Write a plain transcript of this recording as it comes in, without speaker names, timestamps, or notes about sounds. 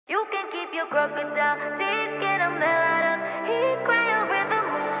keep your crocodile teeth, get a melt out of. He cry over the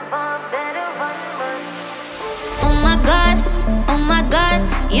move on, better run, run. Oh my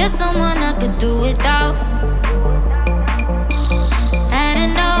God, you're someone I could do without.